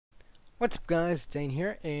What's up guys, it's Ain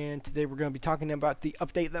here, and today we're going to be talking about the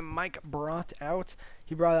update that Mike brought out.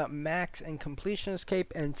 He brought out Max and Completion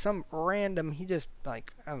Escape, and some random, he just,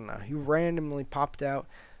 like, I don't know, he randomly popped out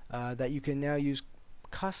that you can now use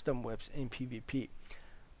custom whips in PvP.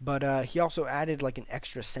 But he also added like an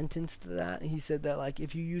extra sentence to that. He said that like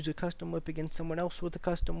if you use a custom whip against someone else with a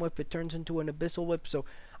custom whip, it turns into an abyssal whip. So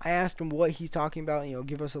I asked him what he's talking about.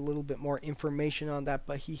 Give us a little bit more information on that,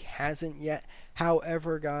 but he hasn't yet.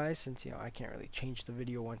 However, guys, since I can't really change the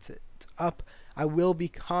video once it's up, I will be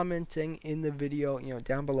commenting in the video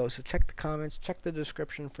down below. So check the comments, check the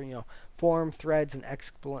description for forum threads and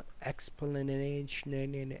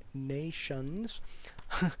explanations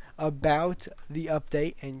about the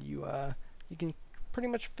update, and you can pretty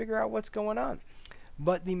much figure out what's going on.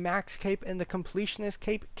 But the Max Cape and the Completionist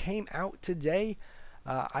Cape came out today.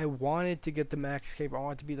 I wanted to get the Max Cape. I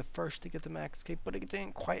wanted to be the first to get the Max Cape, but it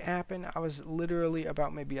didn't quite happen. I was literally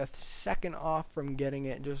about maybe a second off from getting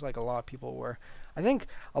it, just like a lot of people were. I think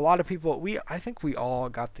a lot of people, I think we all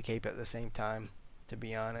got the cape at the same time, to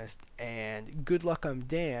be honest. And good luck on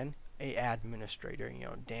Dan, a administrator.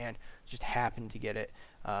 Dan just happened to get it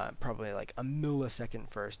probably like a millisecond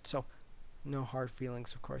first. So no hard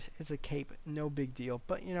feelings, of course. It's a cape, no big deal.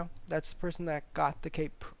 But that's the person that got the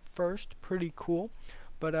cape first. Pretty cool.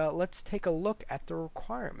 But let's take a look at the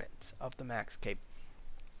requirements of the Max Cape.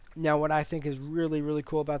 Now, what I think is really, really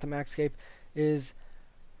cool about the Max Cape is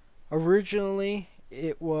originally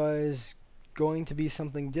it was going to be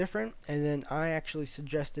something different, and then I actually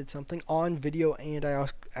suggested something on video, and I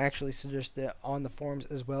actually suggested it on the forums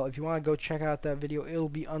as well. If you want to go check out that video, it'll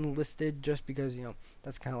be unlisted just because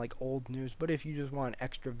that's kind of like old news. But if you just want an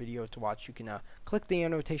extra video to watch, you can click the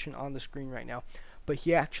annotation on the screen right now. But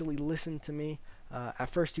he actually listened to me. At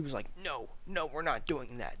first he was like, no, we're not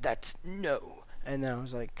doing that, that's no. And then I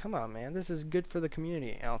was like, come on man, this is good for the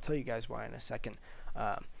community, and I'll tell you guys why in a second.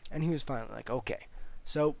 And he was finally like, okay.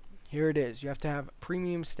 So here it is. You have to have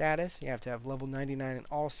premium status. You have to have level 99 in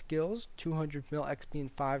all skills, 200 mil XP in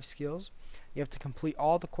 5 skills. You have to complete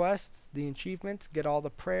all the quests, the achievements, get all the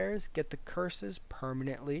prayers, get the curses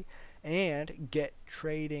permanently, and get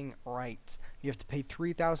trading rights. You have to pay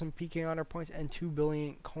 3,000 PkHonor points and 2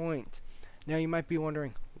 billion coins. Now you might be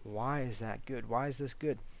wondering, why is that good? Why is this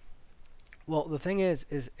good? Well, the thing is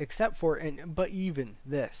except for, but even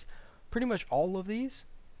this, pretty much all of these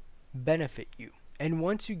benefit you. And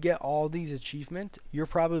once you get all these achievements, you're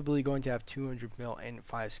probably going to have 200 mil in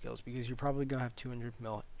 5 skills, because you're probably going to have 200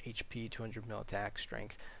 mil HP, 200 mil attack,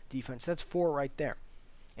 strength, defense. That's 4 right there.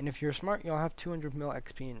 And if you're smart, you'll have 200 mil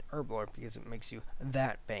XP in Herblore, because it makes you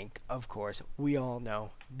that bank. Of course, we all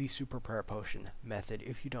know the super prayer potion method.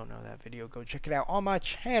 If you don't know that video, go check it out on my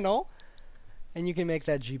channel, and you can make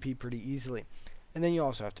that GP pretty easily. And then you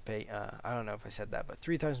also have to pay, I don't know if I said that, but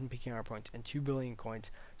 3,000 PkHonor points and 2 billion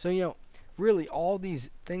coins. So, really, all these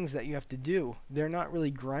things that you have to do, they're not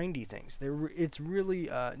really grindy things. It's really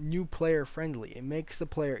new player friendly. It makes the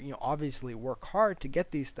player, obviously work hard to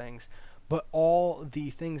get these things, but all the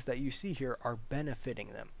things that you see here are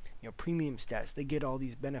benefiting them. Premium stats, they get all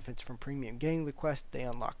these benefits from premium. Getting the quest, they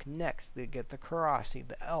unlock next. They get the Karasi,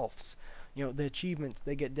 the elves. The achievements,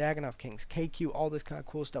 they get Daganov Kings, KQ, all this kind of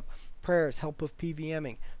cool stuff. Prayers, help with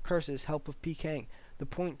PVMing. Curses, help with PKing. The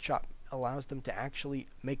point shop allows them to actually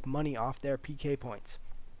make money off their PK points.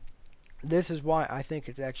 This is why I think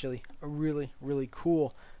it's actually a really, really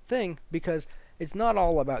cool thing, because it's not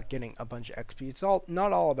all about getting a bunch of XP. It's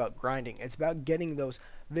not all about grinding. It's about getting those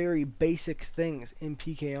very basic things in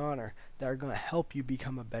PkHonor that are going to help you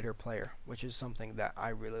become a better player, which is something that I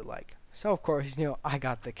really like. So of course, I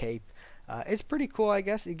got the cape. It's pretty cool, I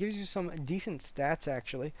guess. It gives you some decent stats,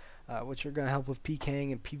 actually, which are going to help with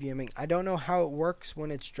PKing and PVMing. I don't know how it works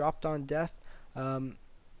when it's dropped on death.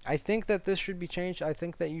 I think that this should be changed. I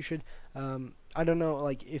think that you should, I don't know,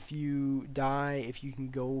 like, if you die, if you can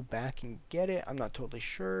go back and get it. I'm not totally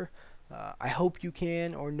sure. I hope you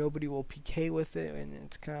can, or nobody will PK with it, and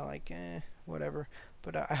it's kind of like, whatever.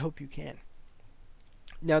 But I hope you can.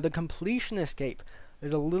 Now, the Completionist Cape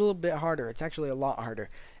is a little bit harder. It's actually a lot harder.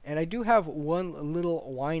 And I do have one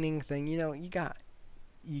little whining thing. You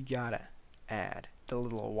gotta add the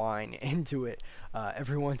little whine into it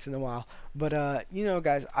every once in a while. But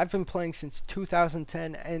guys, I've been playing since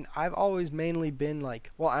 2010, and I've always mainly been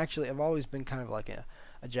like, well, actually, I've always been kind of like a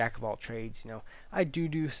jack of all trades. I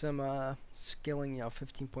do some skilling.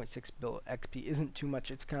 15.6 bill XP isn't too much.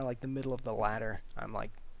 It's kind of like the middle of the ladder. I'm like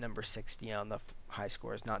number 60 on the high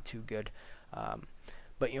scores, not too good.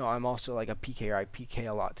 But I'm also like a PKer. I PK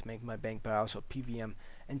a lot to make my bank, but I also PVM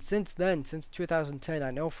And since then, since 2010, I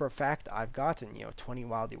know for a fact I've gotten, 20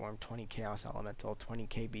 Wildy Worm, 20 Chaos Elemental, 20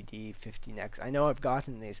 KBD, 50 Nex. I know I've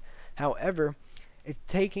gotten these. However, it's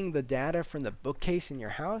taking the data from the bookcase in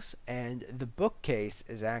your house, and the bookcase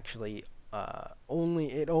is actually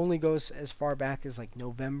only goes as far back as like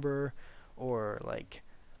November or like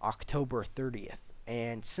October 30th.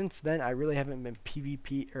 And since then, I really haven't been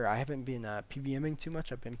I haven't been PVMing too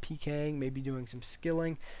much. I've been PKing, maybe doing some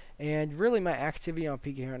skilling, and really my activity on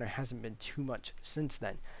PkHonor hasn't been too much since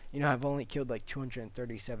then. I've only killed like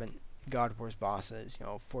 237 God Wars bosses,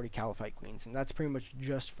 40 Caliphite Queens, and that's pretty much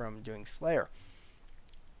just from doing Slayer.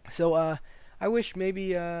 So, I wish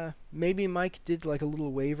maybe Mike did like a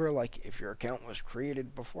little waiver, like if your account was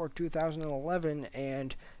created before 2011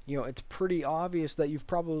 and it's pretty obvious that you've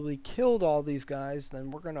probably killed all these guys,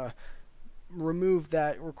 then we're gonna remove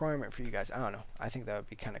that requirement for you guys. I don't know. I think that would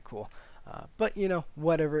be kind of cool. But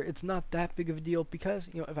whatever. It's not that big of a deal because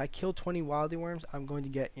if I kill 20 Wildy Worms, I'm going to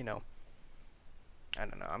get I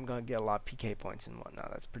don't know. I'm going to get a lot of PK points and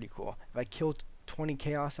whatnot. That's pretty cool. If I kill 20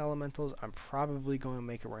 Chaos Elementals, I'm probably going to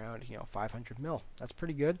make around 500 mil. That's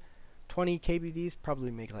pretty good. 20 KBDs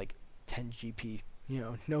probably make like 10 GP.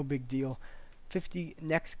 No big deal. 50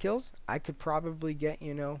 Nex kills, I could probably get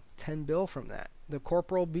 10 bill from that. The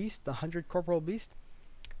Corporal Beast, the 100 Corporal Beast,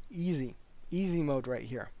 easy mode right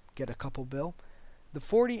here. Get a couple bill. The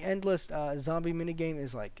 40 Endless zombie minigame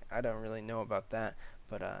is like, I don't really know about that,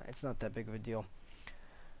 but it's not that big of a deal.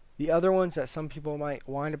 The other ones that some people might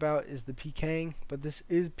whine about is the PKing, but this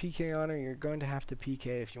is PkHonor. You're going to have to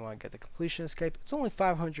PK if you want to get the completion escape. It's only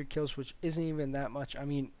 500 kills, which isn't even that much. I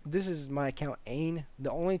mean, this is my account Ain.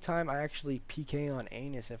 The only time I actually PK on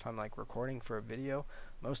Ain is if I'm like recording for a video.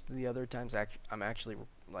 Most of the other times I'm actually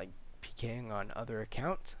like PKing on other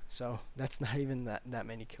accounts, so that's not even that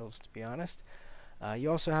many kills, to be honest.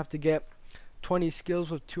 You also have to get 20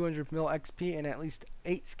 skills with 200 mil XP and at least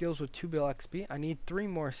 8 skills with 2 bill XP. I need 3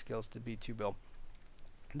 more skills to be 2 bill.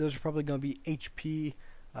 Those are probably going to be HP,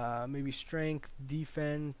 maybe strength,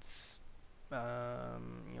 defense,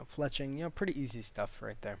 fletching, pretty easy stuff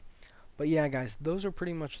right there. But yeah, guys, those are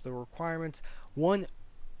pretty much the requirements. One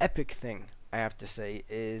epic thing I have to say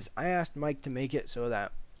is I asked Mike to make it so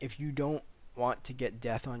that if you don't want to get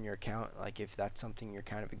death on your account, like if that's something you're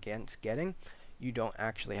kind of against getting, you don't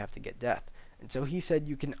actually have to get death. And so he said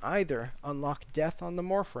you can either unlock death on the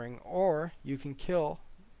Morph Ring, or you can kill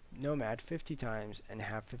Nomad 50 times and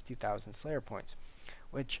have 50,000 Slayer points,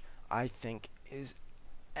 which I think is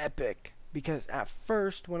epic. Because at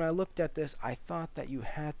first, when I looked at this, I thought that you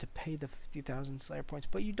had to pay the 50,000 Slayer points,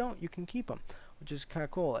 but you don't. You can keep them, which is kind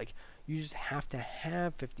of cool. Like, you just have to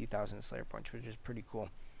have 50,000 Slayer points, which is pretty cool.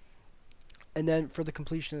 And then for the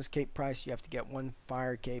completionist cape price, you have to get 1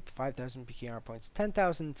 fire cape, 5,000 PkHonor points,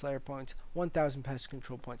 10,000 Slayer points, 1,000 pest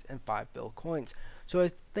control points, and 5 bill coins. So I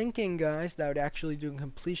was thinking, guys, that I would actually do a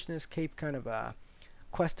completionist cape kind of a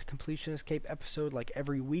quest to completionist cape episode like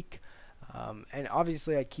every week. And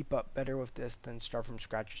obviously I keep up better with this than start from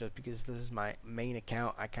scratch just because this is my main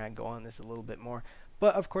account. I kind of go on this a little bit more.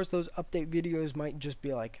 But of course those update videos might just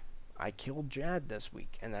be like, I killed Jad this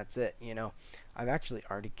week, and that's it. I've actually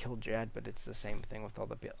already killed Jad, but it's the same thing with all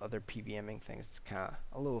the other PVMing things. It's kind of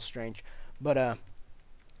a little strange, but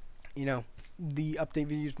the update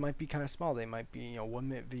videos might be kind of small. They might be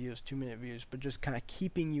 1-minute videos, 2-minute videos, but just kind of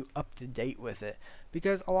keeping you up to date with it,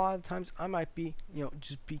 because a lot of times I might be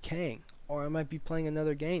just PKing, or I might be playing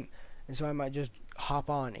another game, and so I might just hop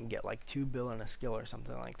on and get like 2 bill and a skill or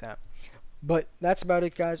something like that. But that's about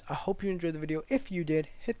it, guys. I hope you enjoyed the video. If you did,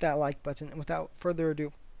 hit that like button. And without further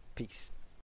ado, peace.